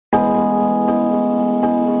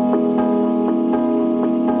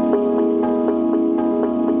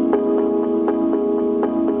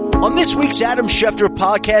this week's Adam Schefter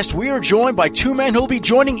podcast, we are joined by two men who will be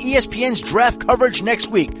joining ESPN's draft coverage next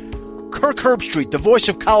week. Kirk Herbstreit, the voice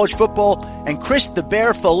of college football, and Chris the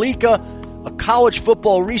Bear Fallica, a college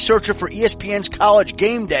football researcher for ESPN's College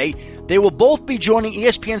Game Day. They will both be joining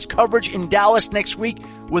ESPN's coverage in Dallas next week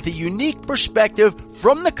with a unique perspective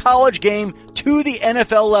from the college game to the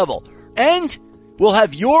NFL level. And we'll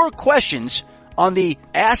have your questions on the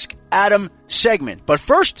Ask Adam segment. But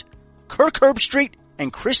first, Kirk Herbstreit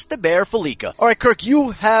and Chris the Bear Fallica. All right, Kirk, you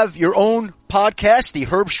have your own podcast, the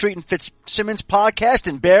Herbstreit and Fitzsimmons podcast,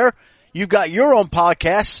 and Bear, you've got your own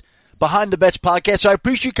podcast, Behind the Bets podcast. So I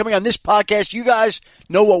appreciate you coming on this podcast. You guys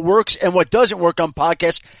know what works and what doesn't work on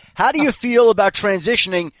podcasts. How do you feel about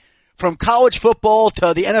transitioning from college football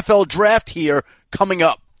to the NFL draft here coming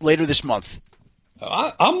up later this month?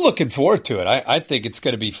 I'm looking forward to it. I think it's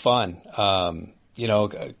going to be fun.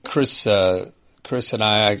 Chris and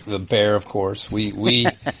I, the Bear, of course, we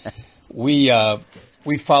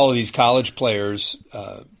follow these college players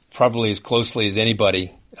probably as closely as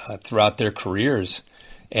anybody throughout their careers,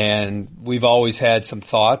 and we've always had some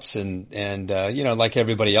thoughts. And like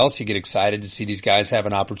everybody else, you get excited to see these guys have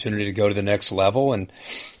an opportunity to go to the next level, and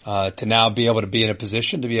to now be able to be in a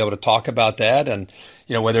position to be able to talk about that, and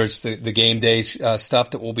whether it's the game day stuff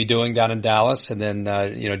that we'll be doing down in Dallas, and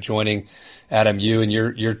then joining Adam, you and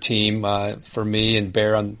your team, for me and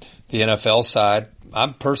Bear on the NFL side.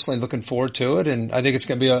 I'm personally looking forward to it, and I think it's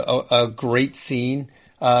going to be a great scene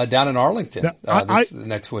down in Arlington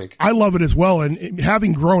next week. I love it as well, and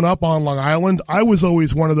having grown up on Long Island, I was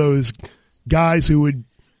always one of those guys who would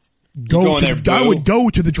go to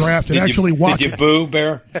the draft and actually watch it. Did you boo,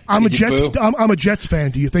 Bear? I'm a Jets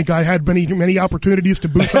fan. Do you think I had many opportunities to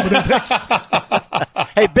boo some of their picks?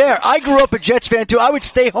 Hey, Bear, I grew up a Jets fan, too. I would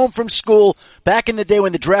stay home from school back in the day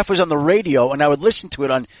when the draft was on the radio, and I would listen to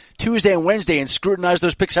it on Tuesday and Wednesday and scrutinize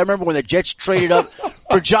those picks. I remember when the Jets traded up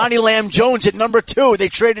for Johnny Lamb Jones at number 2. They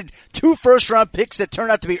traded 2 first-round picks that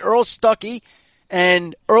turned out to be Earl Stuckey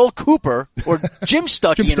and Earl Cooper, or Jim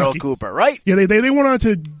Stuckey and Earl Cooper, right? Yeah, they went on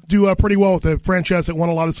to do pretty well with the franchise that won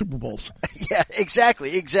a lot of Super Bowls. Yeah,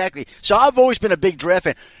 exactly. So I've always been a big draft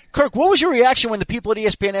fan. Kirk, what was your reaction when the people at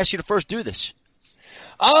ESPN asked you to first do this?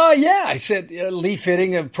 Yeah, I said Lee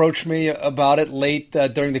Fitting approached me about it late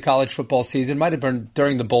during the college football season, might have been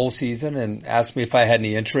during the bowl season, and asked me if I had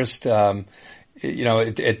any interest. At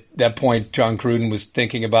that point, John Gruden was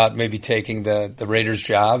thinking about maybe taking the Raiders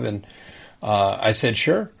job, and I said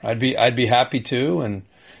sure, I'd be happy to. And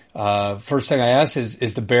first thing I asked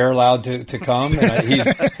is the Bear allowed to come?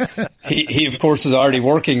 And he of course is already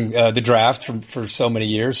working the draft for so many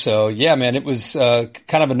years. So yeah, man, it was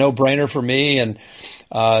kind of a no-brainer for me, and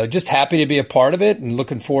just happy to be a part of it, and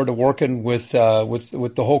looking forward to working with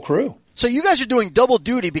the whole crew. So you guys are doing double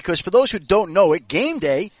duty, because for those who don't know it, Game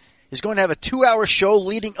Day is going to have a 2-hour show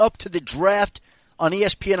leading up to the draft on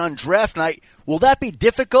ESPN on draft night. Will that be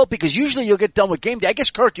difficult? Because usually you'll get done with Game Day. I guess,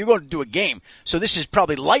 Kirk, you're going to do a game, so this is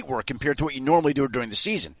probably light work compared to what you normally do during the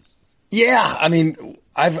season. Yeah, I mean,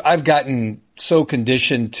 I've gotten so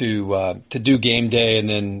conditioned to do Game Day, and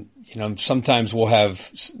then sometimes we'll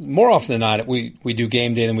have, more often than not, we do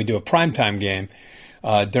Game Day, and then we do a primetime game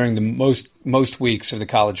during the most weeks of the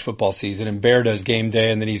college football season. And Bear does Game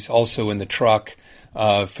Day, and then he's also in the truck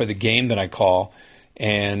for the game that I call.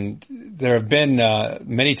 And there have been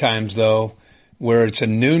many times, though, where it's a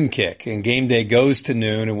noon kick, and Game Day goes to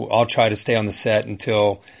noon, and I'll try to stay on the set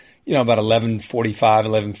until about 11:45,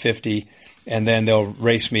 11:50, and then they'll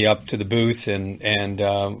race me up to the booth, and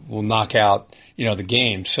we'll knock out the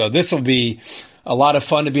game. So this will be a lot of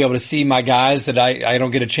fun to be able to see my guys that I don't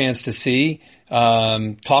get a chance to see,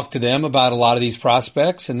 talk to them about a lot of these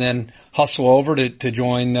prospects, and then hustle over to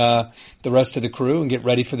join the rest of the crew and get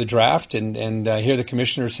ready for the draft, and hear the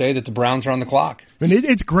commissioner say that the Browns are on the clock. And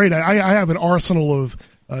it's great. I have an arsenal of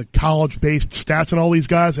college-based stats on all these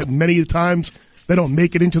guys that many times they don't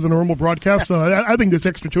make it into the normal broadcast. So I think this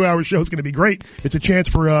extra 2-hour show is going to be great. It's a chance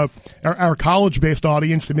for our college-based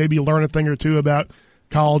audience to maybe learn a thing or two about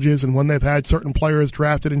colleges and when they've had certain players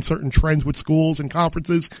drafted in certain trends with schools and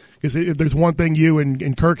conferences. Because if there's one thing you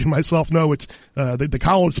and Kirk and myself know, it's the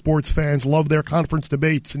college sports fans love their conference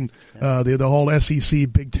debates, and the whole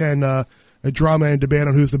SEC Big Ten drama and debate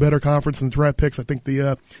on who's the better conference and draft picks. I think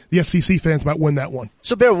the SEC fans might win that one.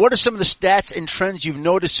 So, Bear, what are some of the stats and trends you've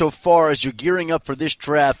noticed so far as you're gearing up for this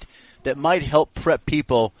draft that might help prep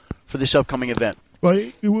people for this upcoming event? Well,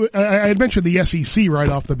 I had mentioned the SEC right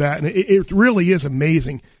off the bat, and it really is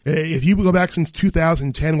amazing. If you go back since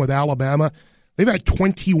 2010 with Alabama, They've had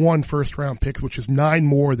 21 first-round picks, which is 9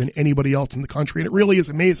 more than anybody else in the country, and it really is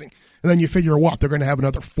amazing. And then you figure, they're going to have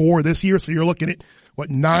another 4 this year, so you're looking at,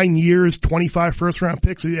 9 years, 25 first-round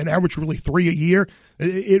picks, an average really 3 a year.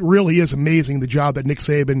 It really is amazing the job that Nick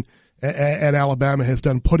Saban at Alabama has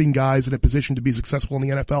done putting guys in a position to be successful in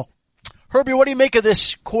the NFL. Herbie, what do you make of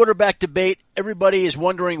this quarterback debate? Everybody is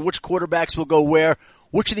wondering which quarterbacks will go where.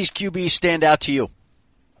 Which of these QBs stand out to you?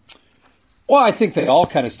 Well, I think they all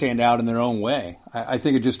kind of stand out in their own way. I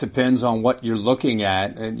think it just depends on what you're looking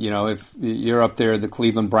at. And, if you're up there, the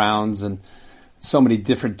Cleveland Browns and so many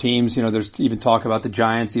different teams, there's even talk about the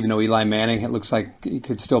Giants, even though Eli Manning, it looks like he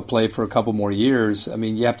could still play for a couple more years. I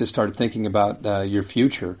mean, you have to start thinking about your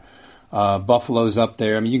future. Buffalo's up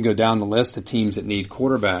there. I mean, you can go down the list of teams that need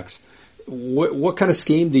quarterbacks. What kind of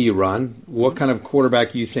scheme do you run? What kind of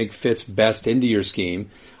quarterback you think fits best into your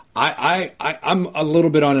scheme? I'm a little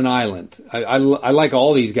bit on an island. I like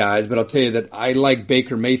all these guys, but I'll tell you that I like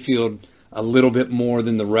Baker Mayfield a little bit more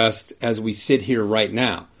than the rest as we sit here right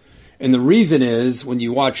now. And the reason is when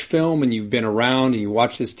you watch film and you've been around and you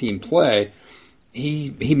watch this team play,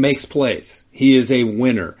 he makes plays. He is a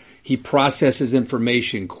winner. He processes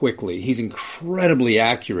information quickly. He's incredibly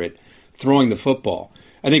accurate throwing the football.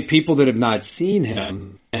 I think people that have not seen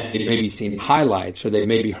him, and maybe seen highlights, or they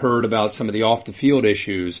maybe heard about some of the off-the-field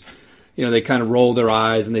issues, they kind of roll their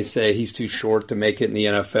eyes and they say he's too short to make it in the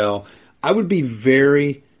NFL. I would be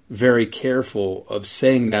very, very careful of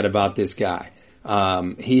saying that about this guy.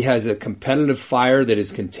 He has a competitive fire that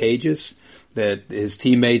is contagious, that his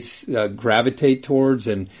teammates gravitate towards,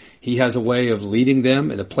 and he has a way of leading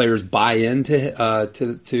them, and the players buy into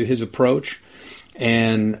to his approach.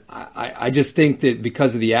 And I just think that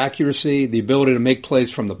because of the accuracy, the ability to make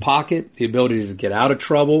plays from the pocket, the ability to get out of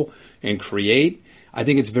trouble and create, I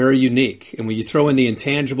think it's very unique. And when you throw in the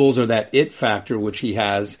intangibles or that it factor, which he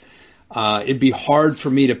has, it'd be hard for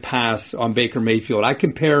me to pass on Baker Mayfield. I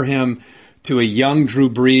compare him to a young Drew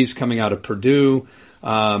Brees coming out of Purdue,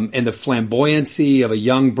 and the flamboyancy of a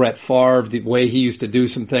young Brett Favre, the way he used to do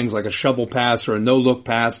some things like a shovel pass or a no-look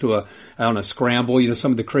pass to a scramble, some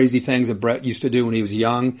of the crazy things that Brett used to do when he was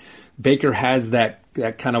young. Baker has that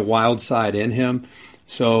kind of wild side in him.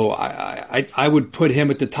 So I would put him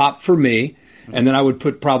at the top for me, and then I would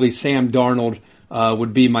put probably Sam Darnold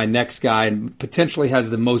would be my next guy and potentially has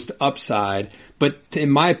the most upside. But in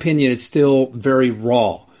my opinion, it's still very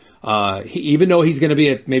raw. Even though he's going to be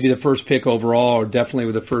at maybe the first pick overall or definitely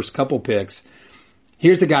with the first couple picks,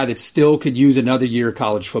 here's a guy that still could use another year of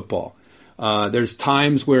college football. There's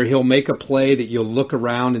times where he'll make a play that you'll look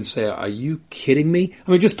around and say, are you kidding me?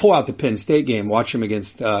 I mean, just pull out the Penn State game, watch him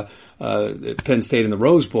against Penn State in the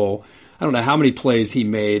Rose Bowl. I don't know how many plays he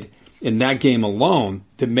made in that game alone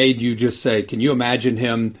that made you just say, can you imagine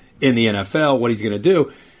him in the NFL, what he's going to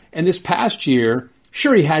do? And this past year,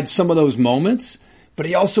 sure, he had some of those moments, but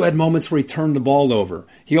he also had moments where he turned the ball over.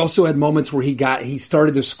 He also had moments where he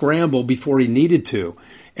started to scramble before he needed to.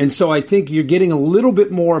 And so I think you're getting a little bit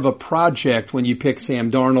more of a project when you pick Sam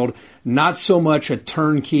Darnold, not so much a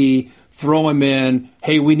turnkey, throw him in,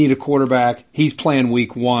 hey, we need a quarterback, he's playing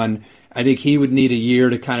week 1. I think he would need a year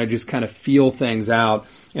to kind of feel things out.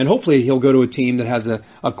 And hopefully he'll go to a team that has a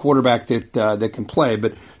quarterback that can play.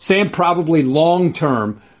 But Sam probably long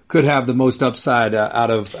term could have the most upside out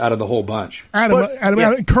of the whole bunch.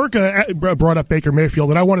 Adam, Kirk brought up Baker Mayfield,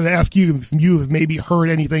 and I wanted to ask you if you have maybe heard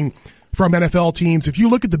anything from NFL teams. If you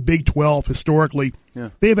look at the Big 12 historically,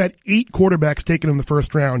 they've had 8 quarterbacks taken in the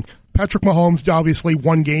first round. Patrick Mahomes, obviously,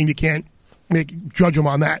 one game, you can't judge him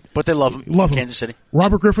on that. But they love him. Kansas City.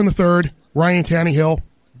 Robert Griffin III, Ryan Tannehill,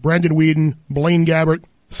 Brandon Weeden, Blaine Gabbert,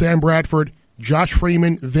 Sam Bradford, Josh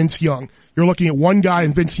Freeman, Vince Young. You're looking at one guy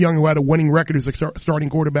in Vince Young who had a winning record as a starting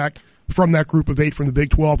quarterback from that group of 8 from the Big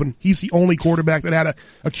 12, and he's the only quarterback that had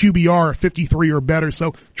a QBR of 53 or better.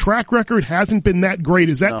 So track record hasn't been that great.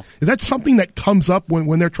 Is that something that comes up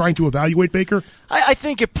when they're trying to evaluate Baker? I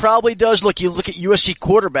think it probably does. Look, you look at USC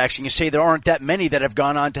quarterbacks and you say there aren't that many that have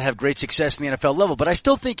gone on to have great success in the NFL level, but I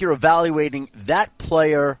still think you're evaluating that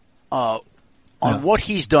player on what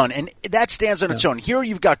he's done, and that stands on its own. Here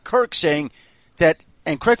you've got Kirk saying that,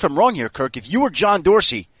 and correct if I'm wrong here, Kirk, if you were John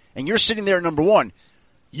Dorsey and you're sitting there at number 1,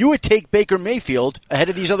 you would take Baker Mayfield ahead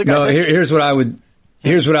of these other guys. No, here's what I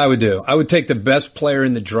would do. I would take the best player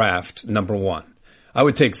in the draft, number 1. I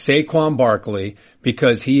would take Saquon Barkley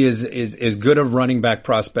because he is as good a running back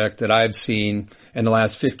prospect that I've seen in the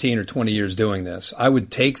last 15 or 20 years doing this. I would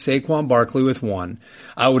take Saquon Barkley with 1.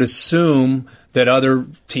 I would assume that other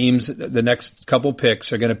teams, the next couple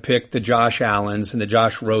picks, are going to pick the Josh Allens and the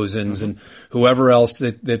Josh Rosens and whoever else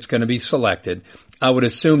that's going to be selected. I would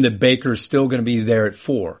assume that Baker's still going to be there at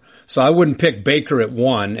 4. So I wouldn't pick Baker at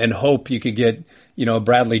 1 and hope you could get,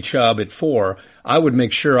 Bradley Chubb at 4. I would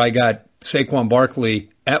make sure I got Saquon Barkley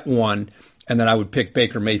at 1, and then I would pick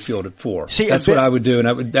Baker Mayfield at 4. That's what I would do,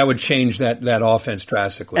 and that would change that offense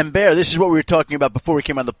drastically. And Bear, this is what we were talking about before we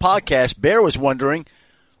came on the podcast. Bear was wondering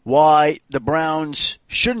why the Browns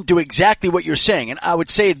shouldn't do exactly what you're saying. And I would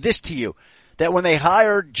say this to you, that when they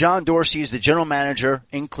hired John Dorsey as the general manager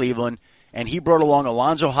in Cleveland, and he brought along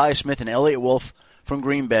Alonzo Highsmith and Elliott Wolf from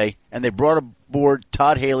Green Bay, and they brought aboard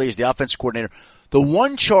Todd Haley as the offensive coordinator, the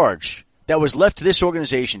one charge that was left to this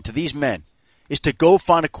organization, to these men, is to go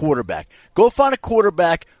find a quarterback. Go find a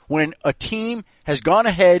quarterback when a team has gone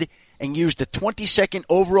ahead and used the 22nd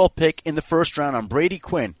overall pick in the first round on Brady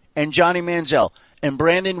Quinn and Johnny Manziel and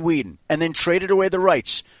Brandon Weeden, and then traded away the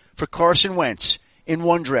rights for Carson Wentz in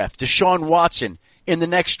one draft, Deshaun Watson in the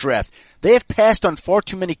next draft. They have passed on far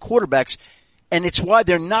too many quarterbacks, and it's why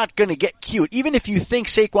they're not going to get cute. Even if you think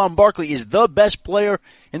Saquon Barkley is the best player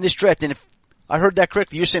in this draft, and if I heard that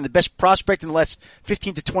correctly, you're saying the best prospect in the last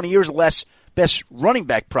 15 to 20 years or less, best running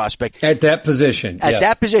back prospect. At that position. At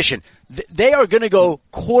that position. They are going to go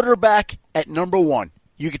quarterback at number 1.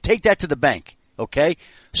 You could take that to the bank, okay?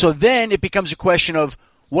 So then it becomes a question of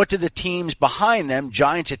what do the teams behind them,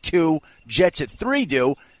 Giants at 2, Jets at 3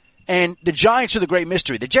 do? And the Giants are the great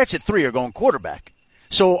mystery. The Jets at 3 are going quarterback.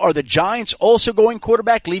 So are the Giants also going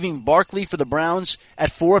quarterback, leaving Barkley for the Browns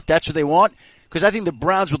at 4 if that's what they want? Because I think the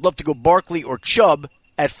Browns would love to go Barkley or Chubb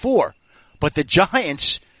at 4. But the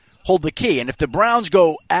Giants hold the key. And if the Browns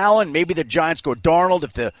go Allen, maybe the Giants go Darnold.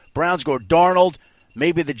 If the Browns go Darnold,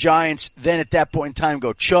 maybe the Giants then at that point in time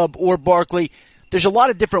go Chubb or Barkley. There's a lot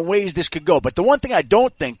of different ways this could go. But the one thing I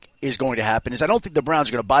don't think is going to happen is I don't think the Browns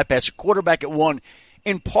are going to bypass a quarterback at 1,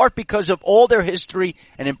 in part because of all their history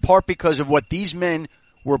and in part because of what these men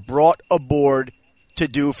were brought aboard to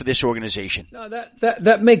do for this organization. No,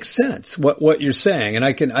 that makes sense, what you're saying.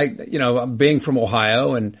 And being from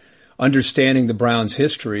Ohio and understanding the Browns'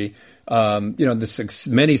 history,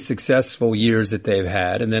 many successful years that they've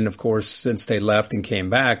had. And then, of course, since they left and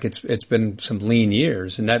came back, it's been some lean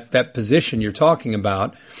years. And that position you're talking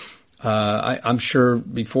about, I'm sure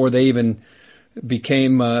before they even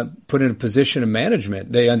became put in a position of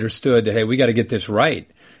management, they understood that, hey, we got to get this right.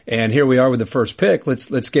 And here we are with the first pick.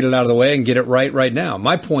 Let's get it out of the way and get it right now.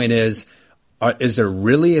 My point is there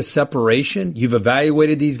really a separation? You've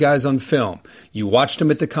evaluated these guys on film. You watched them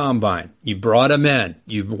at the combine. You brought them in.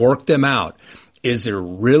 You worked them out. Is there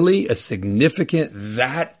really a significant,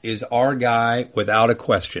 that is our guy without a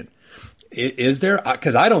question? Is there?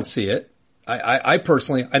 Because I don't see it. I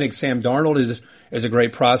personally, I think Sam Darnold is a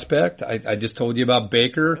great prospect. I just told you about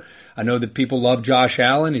Baker. I know that people love Josh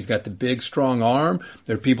Allen. He's got the big, strong arm.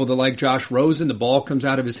 There are people that like Josh Rosen. The ball comes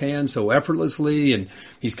out of his hands so effortlessly, and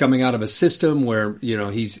he's coming out of a system where,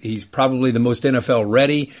 he's probably the most NFL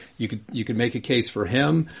ready. You could make a case for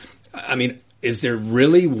him. I mean, is there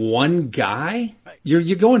really one guy?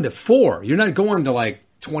 You're going to 4. You're not going to like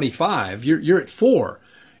 25. You're at 4.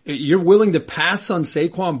 You're willing to pass on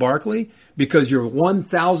Saquon Barkley because you're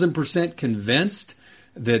 1,000% convinced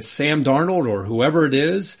that Sam Darnold or whoever it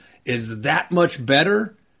is that much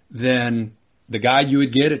better than the guy you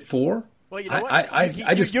would get at 4? Well, you know what?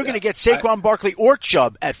 You're going to get Saquon Barkley or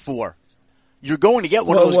Chubb at 4. You're going to get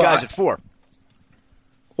one of those guys at 4.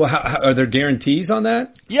 Well, are there guarantees on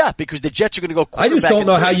that? Yeah, because the Jets are going to go quarterback. I just don't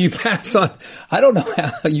know how you pass on. I don't know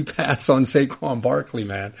how you pass on Saquon Barkley,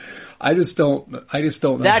 man. I just don't know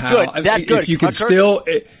that how. That good. If you can still,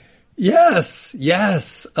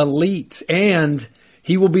 yes, elite, and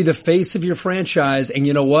he will be the face of your franchise. And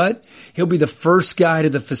you know what? He'll be the first guy to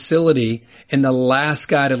the facility and the last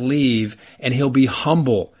guy to leave, and he'll be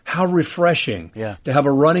humble. How refreshing to have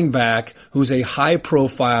a running back who's a high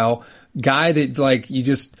profile guy that you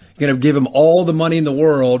just going to give him all the money in the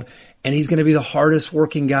world, and he's going to be the hardest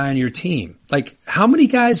working guy on your team. Like, how many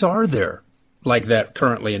guys are there like that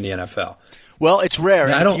currently in the NFL? Well, it's rare.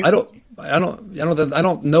 I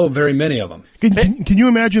don't know very many of them. Can you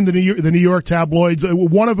imagine the New York tabloids?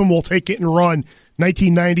 One of them will take it and run.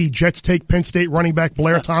 1990 Jets take Penn State running back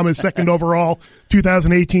Blair Thomas, second overall.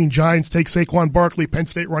 2018 Giants take Saquon Barkley, Penn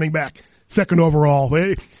State running back, second overall.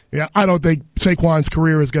 Yeah, I don't think Saquon's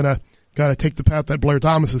career is gonna take the path that Blair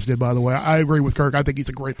Thomas's did. By the way, I agree with Kirk. I think he's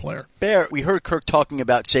a great player. Bear, we heard Kirk talking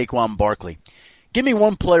about Saquon Barkley. Give me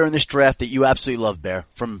one player in this draft that you absolutely love, Bear,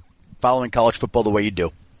 from following college football the way you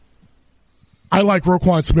do. I like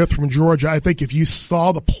Roquan Smith from Georgia. I think if you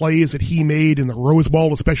saw the plays that he made in the Rose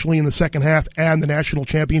Bowl, especially in the second half and the national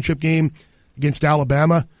championship game against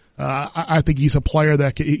Alabama, I think he's a player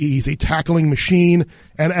he's a tackling machine.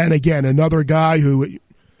 And again, another guy who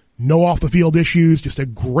no off the field issues, just a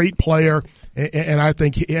great player. And I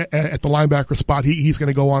think at the linebacker spot, he's going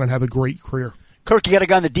to go on and have a great career. Kirk, you got a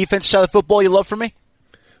guy on the defense side of football you love for me?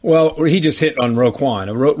 Well, he just hit on Roquan.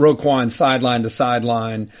 Roquan sideline to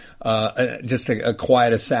sideline, just a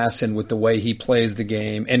quiet assassin with the way he plays the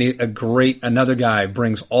game. And another guy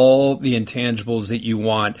brings all the intangibles that you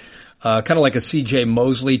want. Kind of like a CJ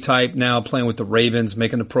Mosley type now, playing with the Ravens,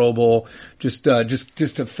 making the Pro Bowl, just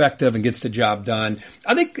effective and gets the job done.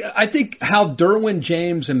 I think how Derwin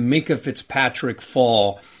James and Minkah Fitzpatrick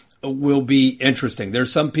fall will be interesting.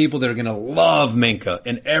 There's some people that are going to love Minkah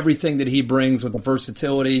and everything that he brings with the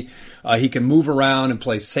versatility. He can move around and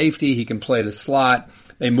play safety. He can play the slot.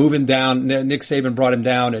 They move him down. Nick Saban brought him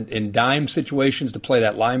down in dime situations to play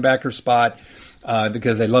that linebacker spot,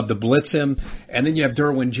 because they love to blitz him. And then you have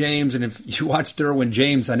Derwin James. And if you watch Derwin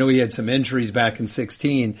James, I know he had some injuries back in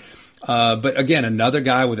 2016. But again, another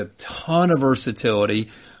guy with a ton of versatility.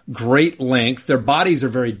 Great length. Their bodies are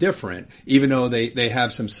very different, even though they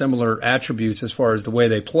have some similar attributes as far as the way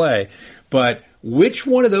they play. But which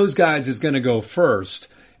one of those guys is going to go first?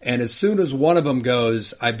 And as soon as one of them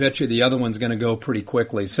goes, I bet you the other one's going to go pretty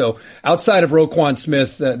quickly. So outside of Roquan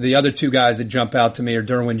Smith, the other two guys that jump out to me are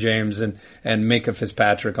Derwin James and Minkah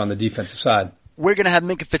Fitzpatrick on the defensive side. We're going to have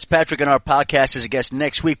Minkah Fitzpatrick on our podcast as a guest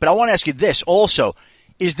next week, but I want to ask you this also.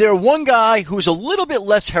 Is there one guy who's a little bit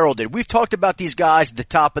less heralded? We've talked about these guys at the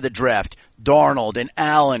top of the draft, Darnold and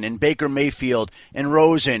Allen and Baker Mayfield and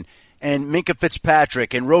Rosen and Minkah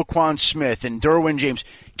Fitzpatrick and Roquan Smith and Derwin James.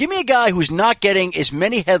 Give me a guy who's not getting as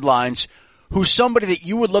many headlines, who's somebody that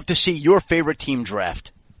you would love to see your favorite team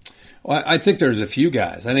draft. Well, I think there's a few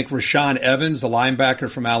guys. I think Rashaan Evans, the linebacker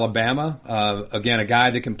from Alabama, again, a guy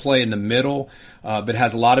that can play in the middle, but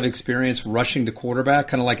has a lot of experience rushing the quarterback,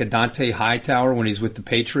 kind of like a Dante Hightower when he's with the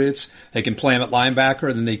Patriots. They can play him at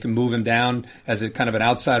linebacker, then they can move him down as a kind of an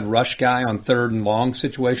outside rush guy on third and long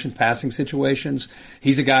situations, passing situations.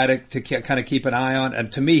 He's a guy to kind of keep an eye on.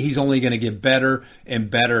 And to me, he's only going to get better and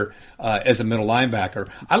better as a middle linebacker.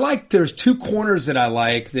 There's two corners that I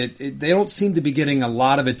like that they don't seem to be getting a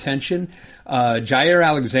lot of attention. Jair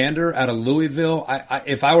Alexander out of Louisville.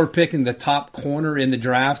 If I were picking the top corner in the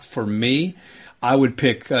draft for me, I would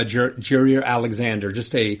pick Jair Alexander.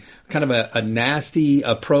 Just a kind of a nasty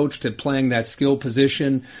approach to playing that skill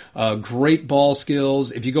position. Great ball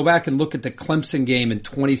skills. If you go back and look at the Clemson game in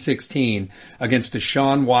 2016 against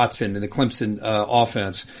Deshaun Watson in the Clemson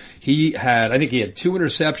offense, I think he had 2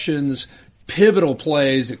 interceptions, pivotal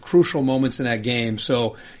plays at crucial moments in that game.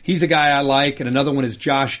 So he's a guy I like. And another one is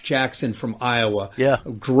Josh Jackson from Iowa. Yeah.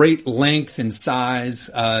 Great length and size.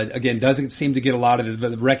 Again, doesn't seem to get a lot of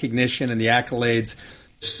the recognition and the accolades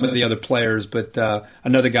of the other players, but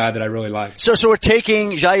another guy that I really like. So we're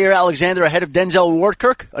taking Jair Alexander ahead of Denzel Ward,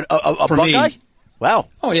 Kirk? A For Buckeye? me. Wow.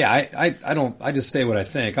 Oh yeah, I just say what I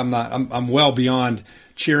think. I'm well beyond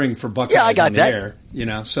cheering for Buckeyes I got in the that.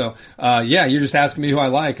 air, So, you're just asking me who I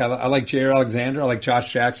like. I like Jair Alexander. I like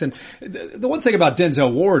Josh Jackson. The one thing about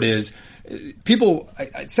Denzel Ward is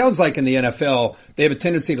it sounds like in the NFL, they have a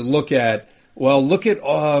tendency to look at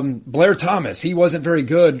Blair Thomas. He wasn't very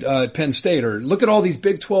good at Penn State. Or look at all these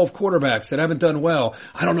Big 12 quarterbacks that haven't done well.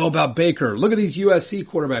 I don't know about Baker. Look at these USC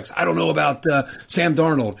quarterbacks. I don't know about Sam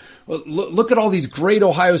Darnold. Look at all these great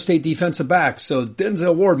Ohio State defensive backs. So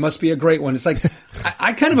Denzel Ward must be a great one. It's like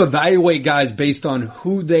I kind of evaluate guys based on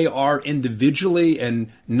who they are individually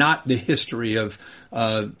and not the history of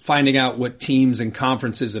finding out what teams and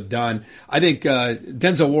conferences have done. I think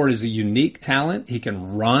Denzel Ward is a unique talent. He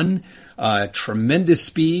can run. Tremendous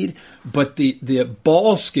speed, but the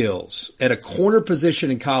ball skills at a corner position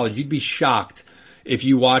in college, you'd be shocked if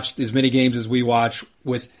you watched as many games as we watch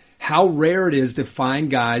with how rare it is to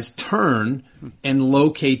find guys turn and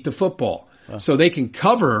locate the football. So they can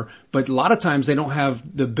cover, but a lot of times they don't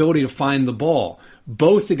have the ability to find the ball.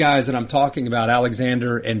 Both the guys that I'm talking about,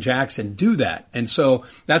 Alexander and Jackson, do that. And so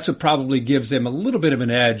that's what probably gives them a little bit of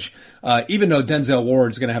an edge. Even though Denzel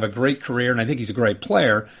Ward's going to have a great career, and I think he's a great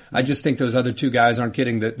player, I just think those other two guys aren't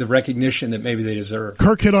getting the recognition that maybe they deserve.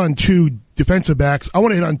 Kirk hit on 2 defensive backs. I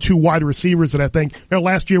want to hit on 2 wide receivers that I think,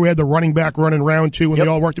 last year we had the running back running round 2 and they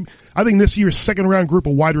all worked. I think this year's second round group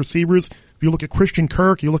of wide receivers, if you look at Christian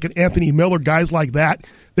Kirk, you look at Anthony Miller, guys like that,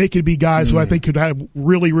 they could be guys who I think could have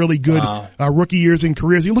really, really good rookie years and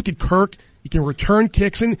careers. You look at Kirk, he can return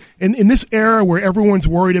kicks. And in this era where everyone's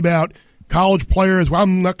worried about college players, well,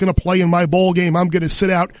 I'm not going to play in my bowl game, I'm going to sit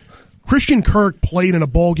out. Christian Kirk played in a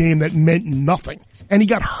bowl game that meant nothing. And he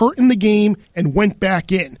got hurt in the game and went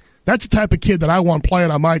back in. That's the type of kid that I want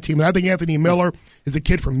playing on my team. And I think Anthony Miller is a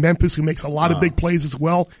kid from Memphis who makes a lot of big plays as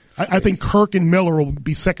well. I think Kirk and Miller will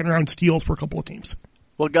be second-round steals for a couple of teams.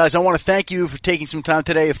 Well, guys, I want to thank you for taking some time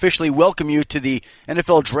today, officially welcome you to the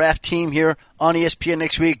NFL draft team here on ESPN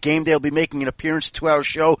next week. Game Day will be making an appearance, 2-hour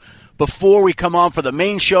show before we come on for the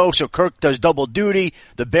main show, so Kirk does double duty.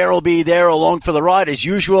 The Bear will be there along for the ride as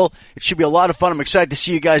usual. It should be a lot of fun. I'm excited to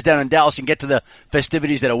see you guys down in Dallas and get to the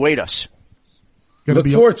festivities that await us. Look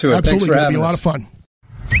forward to it. Absolutely, Thanks for having be a lot us. of fun.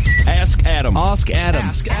 Ask Adam. Ask Adam.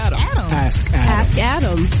 Ask Adam. Ask Adam. Ask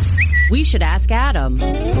Adam. We should ask Adam.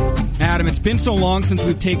 Adam, it's been so long since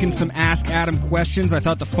we've taken some Ask Adam questions. I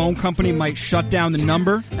thought the phone company might shut down the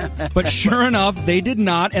number, but sure enough, they did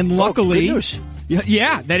not. And luckily, good news.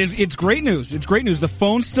 Yeah, it's great news. It's great news. The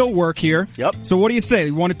phones still work here. Yep. So what do you say?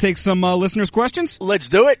 You want to take some listeners' questions? Let's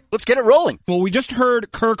do it. Let's get it rolling. Well, we just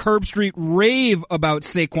heard Kirk Herbstreit rave about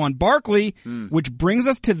Saquon Barkley, which brings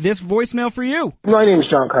us to this voicemail for you. My name is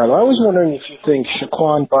John Carlo. I was wondering if you think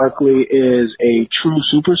Saquon Barkley is a true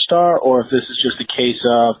superstar or if this is just a case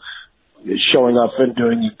of showing up and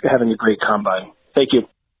having a great combine. Thank you.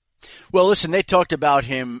 Well, listen, they talked about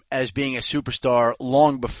him as being a superstar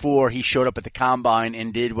long before he showed up at the Combine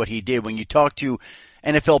and did what he did. When you talk to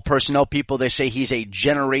NFL personnel people, they say he's a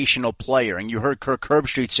generational player. And you heard Kirk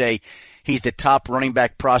Herbstreit say he's the top running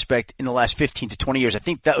back prospect in the last 15 to 20 years. I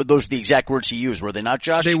think those are the exact words he used, were they not,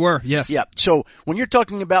 Josh? They were, yes. Yeah. So when you're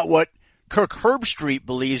talking about what Kirk Herbstreit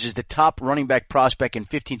believes is the top running back prospect in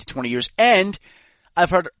 15 to 20 years, and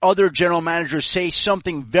I've heard other general managers say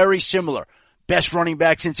something very similar. Best running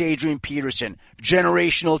back since Adrian Peterson,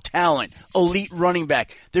 generational talent, elite running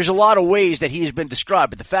back. There's a lot of ways that he has been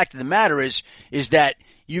described, but the fact of the matter is that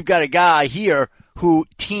you've got a guy here who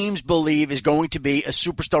teams believe is going to be a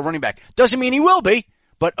superstar running back. Doesn't mean he will be,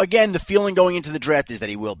 but again, the feeling going into the draft is that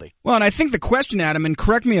he will be. Well, and I think the question, Adam, and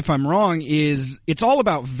correct me if I'm wrong, is it's all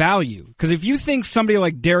about value. Because if you think somebody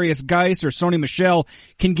like Darius Geis or Sony Michel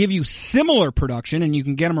can give you similar production and you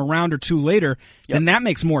can get them a round or two later, then that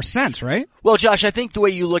makes more sense, right? Well, Josh, I think the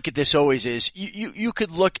way you look at this always is you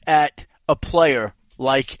could look at a player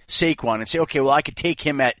like Saquon and say, okay, well, I could take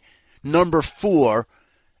him at number 4,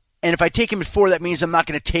 and if I take him at 4, that means I'm not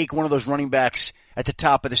going to take one of those running backs at the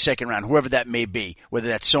top of the second round, whoever that may be, whether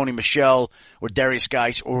that's Sony Michel or Darius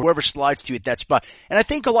Geis or whoever slides to you at that spot. And I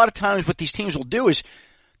think a lot of times what these teams will do is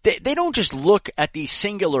they don't just look at the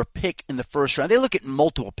singular pick in the first round. They look at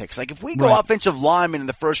multiple picks. Like if we go offensive lineman in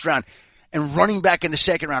the first round and running back in the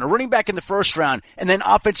second round or running back in the first round and then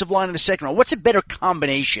offensive line in the second round, what's a better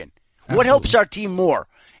combination? Absolutely. What helps our team more?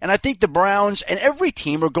 And I think the Browns and every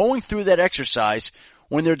team are going through that exercise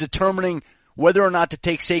when they're determining whether or not to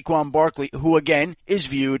take Saquon Barkley, who, again, is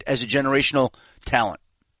viewed as a generational talent.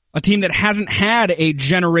 A team that hasn't had a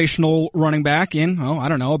generational running back in,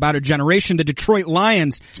 about a generation, the Detroit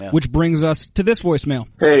Lions, which brings us to this voicemail.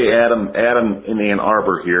 Hey, Adam in Ann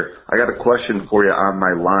Arbor here. I got a question for you on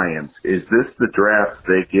my Lions. Is this the draft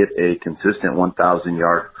they get a consistent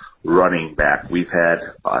 1,000-yard running back? We've had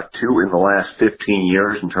 2 in the last 15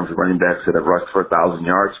 years in terms of running backs that have rushed for 1,000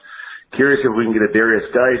 yards. Curious if we can get a Darius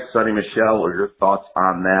Geis, Sonny Michel, or your thoughts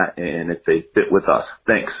on that and if they fit with us.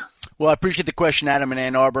 Thanks. Well, I appreciate the question, Adam in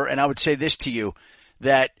Ann Arbor, and I would say this to you,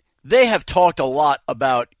 that they have talked a lot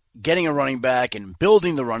about getting a running back and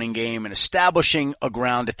building the running game and establishing a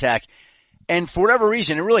ground attack. And for whatever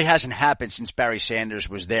reason, it really hasn't happened since Barry Sanders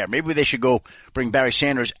was there. Maybe they should go bring Barry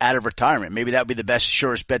Sanders out of retirement. Maybe that would be the best,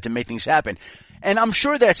 surest bet to make things happen. And I'm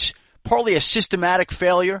sure that's partly a systematic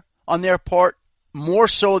failure on their part, more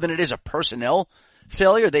so than it is a personnel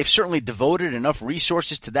failure. They've certainly devoted enough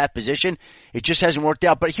resources to that position. It just hasn't worked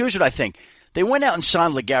out. But here's what I think. They went out and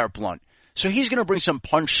signed LeGarrette Blount. So he's going to bring some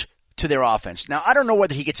punch to their offense. Now, I don't know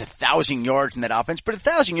whether he gets 1,000 yards in that offense, but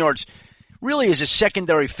 1,000 yards really is a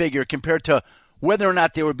secondary figure compared to whether or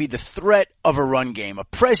not there would be the threat of a run game, a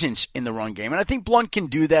presence in the run game. And I think Blount can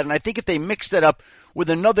do that. And I think if they mix that up with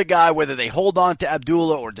another guy, whether they hold on to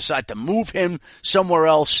Abdullah or decide to move him somewhere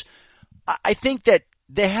else, I think that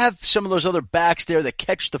they have some of those other backs there that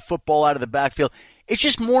catch the football out of the backfield. It's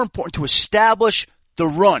just more important to establish the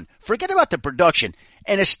run. Forget about the production.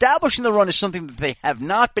 And establishing the run is something that they have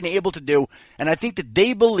not been able to do. And I think that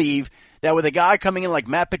they believe that with a guy coming in like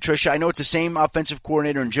Matt Patricia, I know it's the same offensive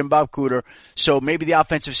coordinator and Jim Bob Cooter, so maybe the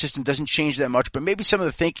offensive system doesn't change that much, but maybe some of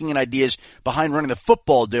the thinking and ideas behind running the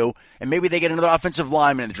football do, and maybe they get another offensive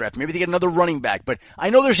lineman in the draft. Maybe they get another running back. But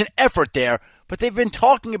I know there's an effort there, but they've been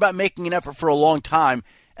talking about making an effort for a long time,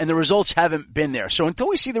 and the results haven't been there. So until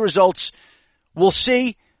we see the results, we'll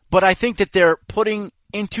see, but I think that they're putting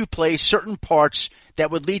into place certain parts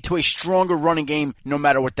that would lead to a stronger running game no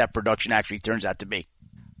matter what that production actually turns out to be.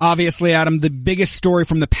 Obviously, Adam, the biggest story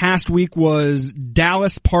from the past week was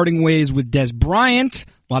Dallas parting ways with Des Bryant.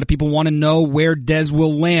 A lot of people want to know where Dez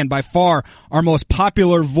will land. By far, our most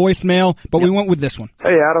popular voicemail, but we went with this one.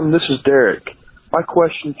 Hey, Adam, this is Derek. My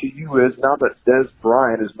question to you is, now that Dez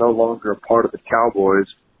Bryant is no longer a part of the Cowboys,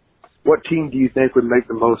 what team do you think would make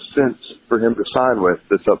the most sense for him to sign with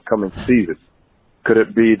this upcoming season? Could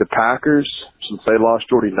it be the Packers, since they lost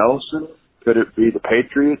Jordy Nelson? Could it be the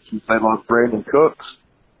Patriots, since they lost Brandon Cooks?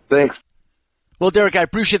 Thanks. Well, Derek, I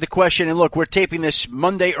appreciate the question. And look, we're taping this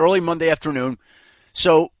early Monday afternoon.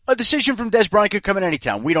 So a decision from Dez Bryant could come at any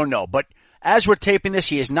time. We don't know. But as we're taping this,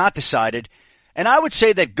 he has not decided. And I would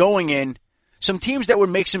say that going in, some teams that would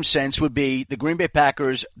make some sense would be the Green Bay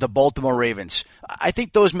Packers, the Baltimore Ravens. I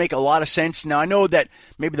think those make a lot of sense. Now, I know that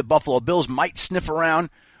maybe the Buffalo Bills might sniff around.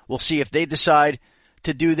 We'll see if they decide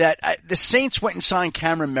to do that. The Saints went and signed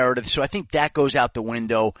Cameron Meredith, so I think that goes out the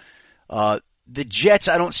window. The Jets,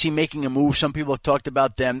 I don't see making a move. Some people have talked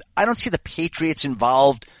about them. I don't see the Patriots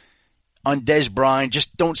involved on Dez Bryant.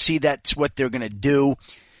 Just don't see that's what they're going to do.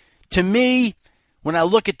 To me, when I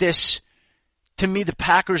look at this, to me, the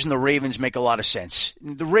Packers and the Ravens make a lot of sense.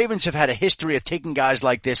 The Ravens have had a history of taking guys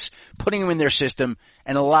like this, putting them in their system,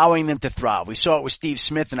 and allowing them to thrive. We saw it with Steve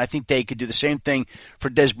Smith, and I think they could do the same thing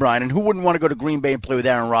for Dez Bryant. And who wouldn't want to go to Green Bay and play with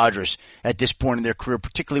Aaron Rodgers at this point in their career,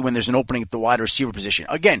 particularly when there's an opening at the wide receiver position?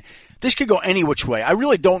 Again, this could go any which way. I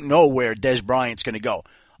really don't know where Dez Bryant's going to go.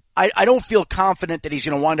 I don't feel confident that he's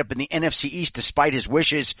going to wind up in the NFC East despite his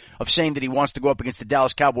wishes of saying that he wants to go up against the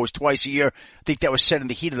Dallas Cowboys twice a year. I think that was said in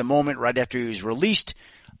the heat of the moment right after he was released.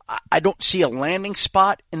 I don't see a landing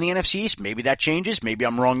spot in the NFC East. Maybe that changes. Maybe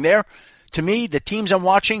I'm wrong there. To me, the teams I'm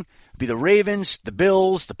watching would be the Ravens, the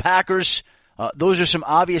Bills, the Packers. Those are some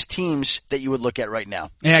obvious teams that you would look at right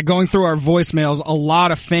now. Yeah, going through our voicemails, a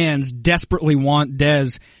lot of fans desperately want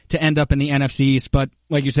Dez to end up in the NFC East, but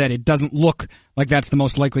like you said, it doesn't look like that's the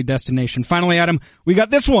most likely destination. Finally, Adam, we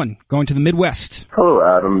got this one going to the Midwest. Hello,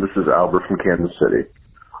 Adam. This is Albert from Kansas City.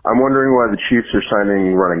 I'm wondering why the Chiefs are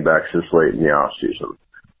signing running backs this late in the offseason.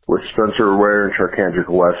 With Spencer Ware and Charkandrick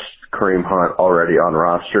West, Kareem Hunt already on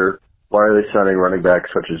roster, why are they signing running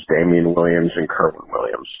backs such as Damian Williams and Kerwin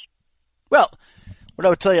Williams? Well, what I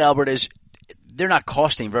would tell you, Albert, is they're not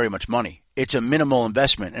costing very much money. It's a minimal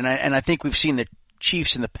investment. And I think we've seen the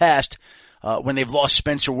Chiefs in the past, when they've lost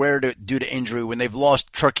Spencer Ware due to injury, when they've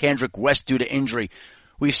lost Charkandrick West due to injury,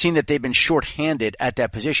 we've seen that they've been shorthanded at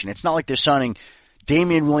that position. It's not like they're signing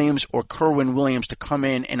Damian Williams or Kerwin Williams to come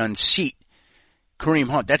in and unseat Kareem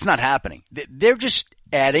Hunt. That's not happening. They're just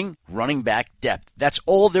adding running back depth. That's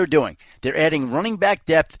all they're doing. They're adding running back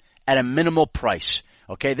depth at a minimal price.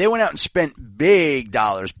 Okay, they went out and spent big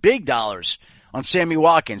dollars on Sammy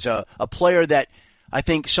Watkins, a player that I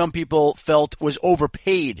think some people felt was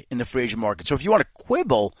overpaid in the free agent market. So if you want to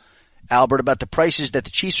quibble, Albert, about the prices that the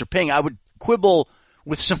Chiefs are paying, I would quibble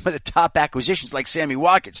with some of the top acquisitions like Sammy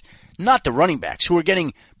Watkins, not the running backs, who are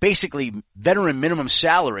getting basically veteran minimum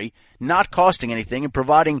salary, not costing anything, and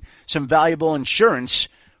providing some valuable insurance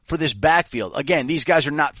for this backfield. Again, these guys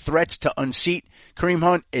are not threats to unseat Kareem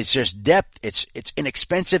Hunt. It's just depth. It's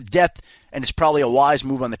inexpensive depth, and it's probably a wise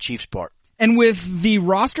move on the Chiefs' part. And with the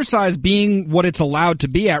roster size being what it's allowed to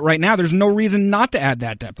be at right now, there's no reason not to add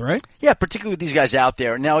that depth, right? Yeah, particularly with these guys out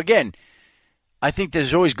there. Now, again, I think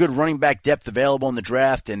there's always good running back depth available in the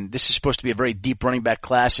draft, and this is supposed to be a very deep running back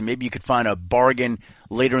class, and maybe you could find a bargain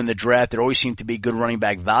later in the draft. There always seem to be good running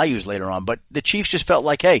back values later on. But the Chiefs just felt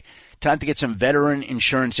like, hey, time to get some veteran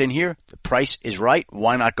insurance in here. The price is right.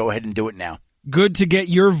 Why not go ahead and do it now? Good to get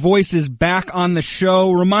your voices back on the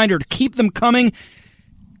show. Reminder to keep them coming.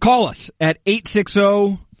 Call us at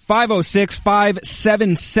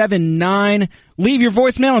 860-506-5779. Leave your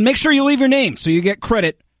voicemail and make sure you leave your name so you get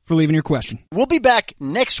credit for leaving your question. We'll be back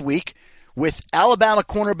next week with Alabama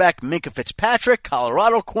cornerback Minkah Fitzpatrick,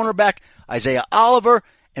 Colorado cornerback Isaiah Oliver,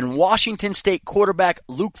 and Washington State quarterback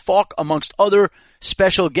Luke Falk, amongst other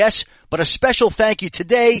special guests. But a special thank you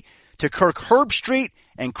today to Kirk Herbstreit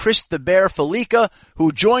and Chris the Bear Fallica,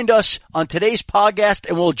 who joined us on today's podcast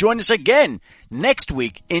and will join us again next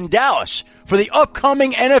week in Dallas for the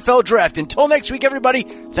upcoming NFL Draft. Until next week, everybody,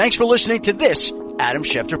 thanks for listening to this Adam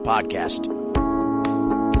Schefter podcast.